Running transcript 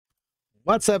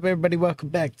What's up, everybody? Welcome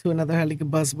back to another highly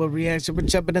combustible reaction. We're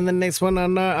jumping in the next one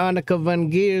on our Anneke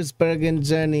van Giersbergen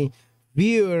journey.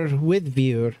 VUUR with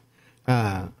VUUR.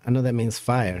 I know that means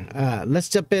fire. Let's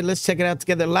jump in. Let's check it out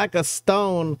together. Like a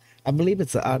Stone. I believe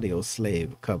it's an Audio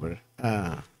Slave cover.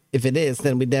 If it is,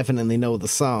 then we definitely know the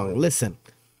song. Listen,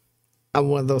 I'm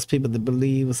one of those people that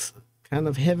believes kind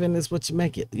of heaven is what you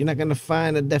make it. You're not going to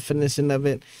find a definition of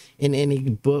it in any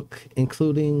book,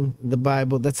 including the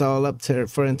Bible. That's all up to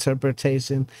for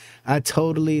interpretation. I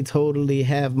totally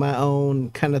have my own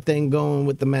kind of thing going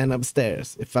with the man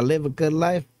upstairs. If I live a good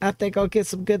life, I think I'll get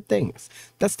some good things.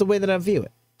 That's the way that I view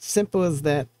it. Simple as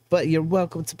that. But you're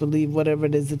welcome to believe whatever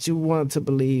it is that you want to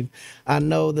believe. I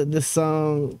know that this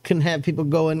song can have people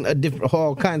going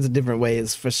all kinds of different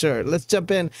ways, for sure. Let's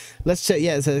jump in. Let's check.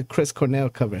 Yeah, it's a Chris Cornell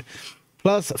cover.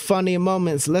 Plus funny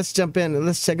moments. Let's jump in and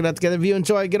let's check it out together. If you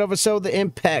enjoy, get over, show the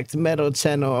Impact Metal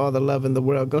channel all the love in the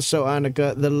world. Go show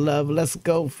Anneke the love. Let's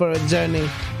go for a journey.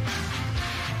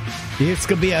 It's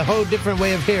gonna be a whole different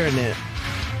way of hearing it.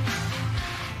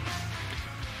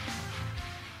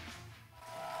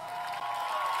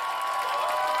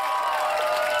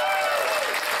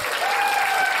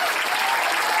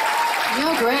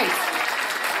 You're great.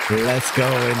 Let's go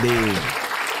indeed.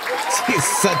 She's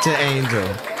such an angel.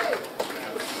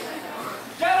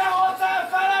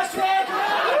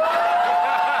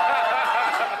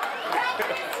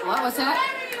 What was that?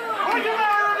 Oh,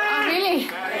 really?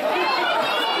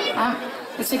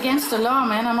 It's against the law,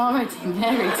 man. I'm already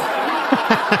married.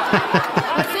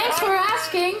 But thanks for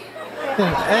asking.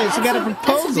 Hey, she got a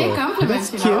proposal. That's a big compliment,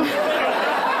 That's you cute. know.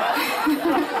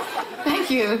 Thank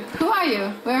you. Who are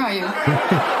you? Where are you?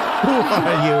 Who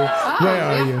are you? Oh, Where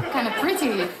are you? Kind of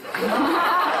pretty.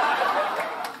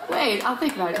 Wait, I'll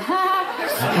think about it.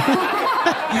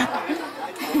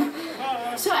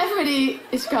 So everybody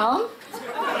is calm.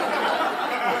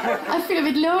 I feel a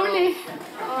bit lonely.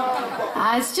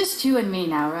 It's just you and me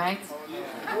now, right?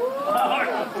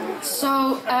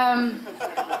 So,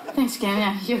 thanks again.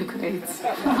 Yeah, you're great.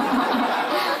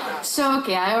 So,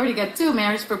 okay, I already got 2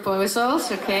 marriage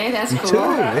proposals. Okay, that's cool. 2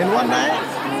 in one night?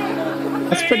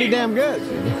 That's pretty damn good.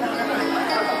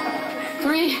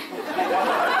 3.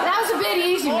 That was a bit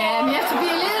easy, man. You have to be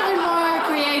a little bit more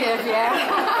creative, yeah?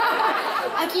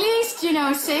 At least, you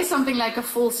know, say something like a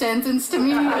full sentence to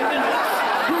me.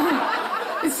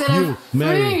 Instead You of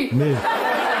marry 3. me.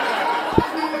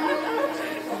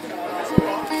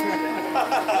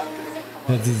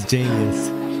 That is genius.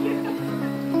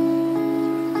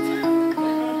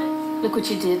 Look what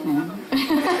you did, man.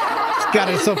 Got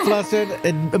her so flustered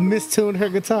and mistuned her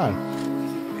guitar.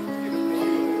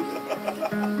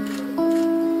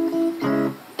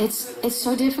 It's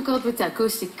so difficult with the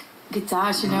acoustic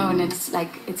guitars, you know, and it's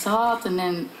like it's hot and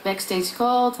then backstage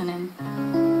cold and then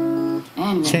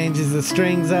anyway. Changes the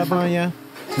strings up on you.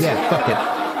 Yeah, fuck it.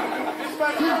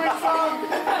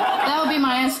 That would be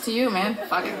my answer to you, man.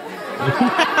 Fuck it.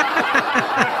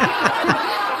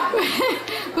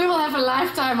 We will have a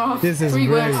lifetime of 3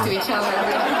 words to each other.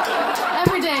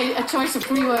 Every day, a choice of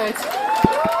 3 words.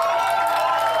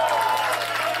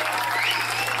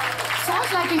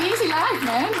 Sounds like an easy life,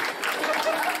 man.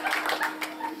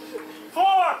 4.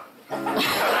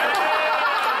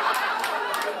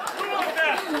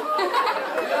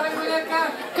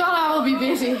 God, I will be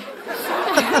busy.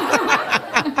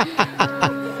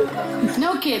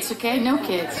 No kids, okay? No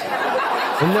kids.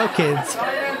 No kids.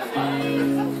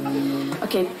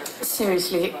 Okay,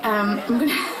 seriously, I'm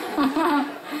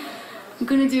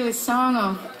gonna do a song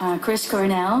of Chris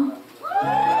Cornell.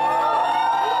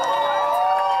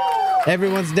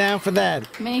 Everyone's down for that.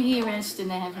 May he rest in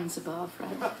the heavens above,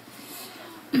 right?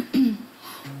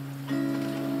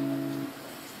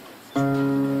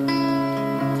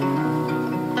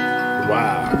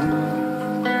 Wow.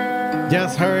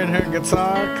 Just her and her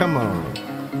guitar? Come on.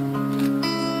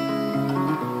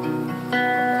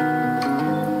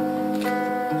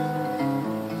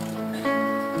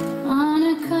 On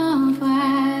a cold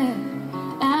wet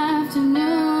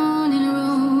afternoon in a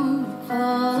room full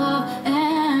of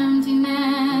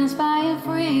emptiness by a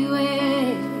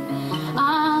freeway,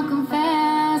 I'll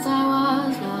confess I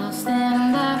was lost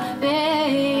in the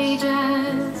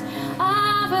pages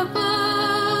of a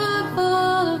book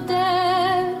full of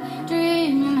death,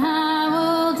 dreaming I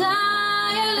will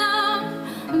die alone,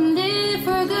 and if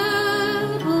for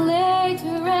good we'll lay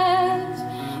to rest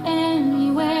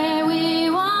anywhere we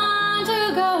want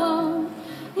to go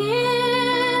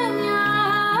in your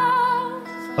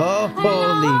house. Oh,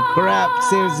 holy crap.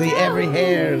 Seriously, every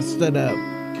hair stood up.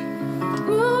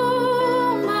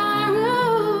 Room by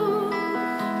room,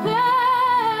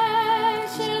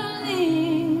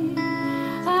 patiently,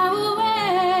 I will wait.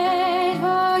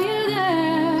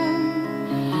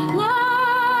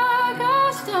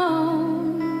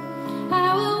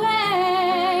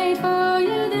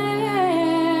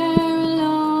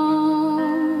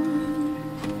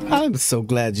 I'm so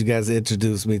glad you guys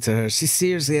introduced me to her. She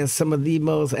seriously has some of the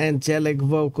most angelic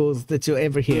vocals that you'll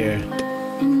ever hear.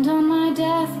 And on my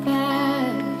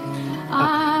deathbed,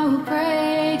 I will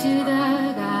pray to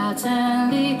the gods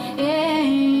and the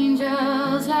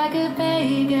angels like a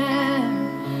pagan,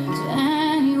 to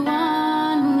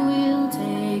anyone who will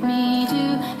take me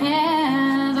to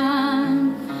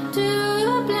heaven, to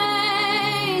a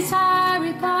place I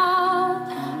recall.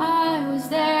 I was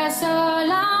there so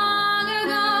long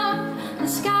ago. The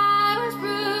sky was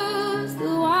bruised,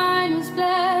 the wine was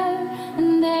bled,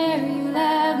 and there you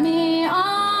left me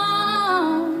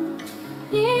on.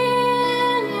 In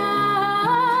your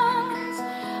arms,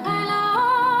 I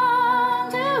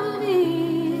long to be.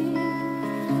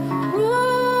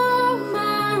 Room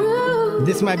by room,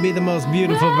 This might be the most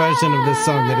beautiful version of this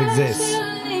song that exists.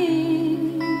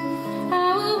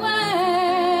 I will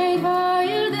wait for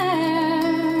you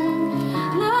there,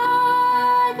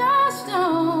 like a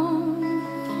stone.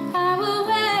 I will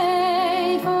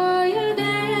wait for you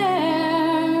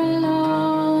there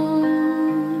alone.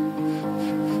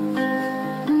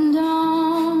 And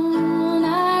on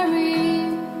I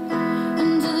read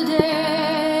until the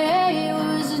day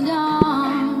was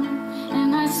dawn,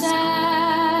 and I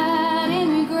sat in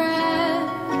regret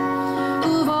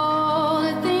of all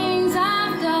the things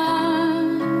I've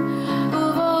done,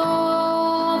 of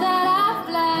all that I've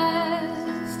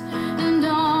blessed, and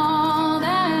all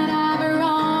that I've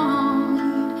wronged.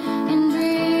 In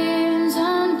dreams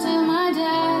until my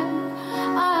death,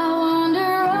 I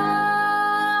wander on.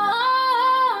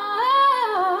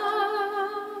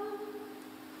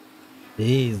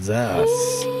 Jesus.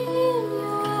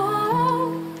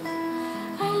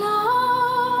 I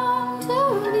long to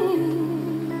be.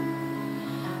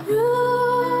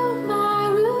 Room by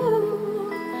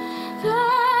room,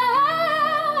 closely,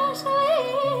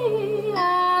 I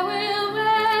will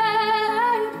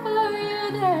wait for you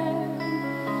there,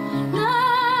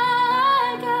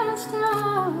 like a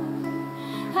star.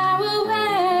 I will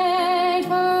wait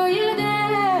for you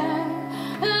there,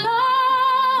 alone.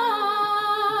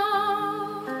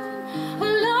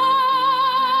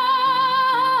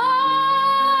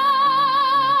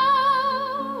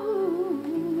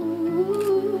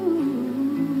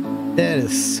 That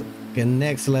is the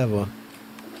next level.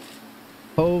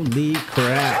 Holy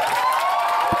crap.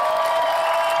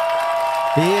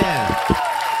 Yeah.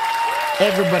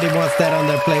 Everybody wants that on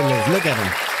their playlist. Look at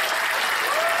them.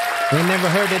 They never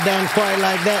heard it done quite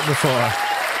like that before.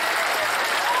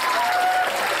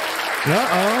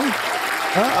 Uh-oh.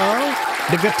 Uh-oh.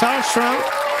 The guitar shrunk.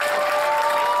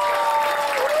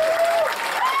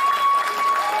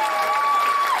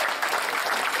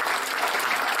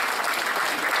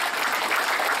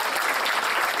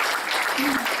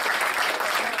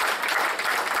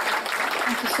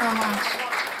 Thank you so much.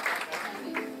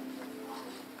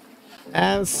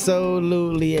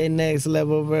 Absolutely a next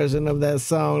level version of that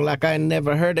song, like I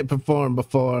never heard it performed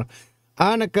before.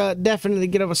 Anneke, definitely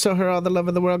get over, show her all the love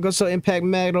in the world. Go show Impact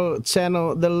Metal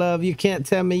channel the love. You can't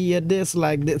tell me you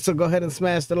disliked it, so go ahead and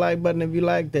smash the like button if you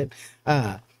liked it.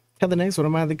 Till the next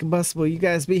one, I'm the Combustible. You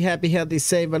guys be happy, healthy,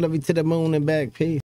 safe. I love you to the moon and back. Peace.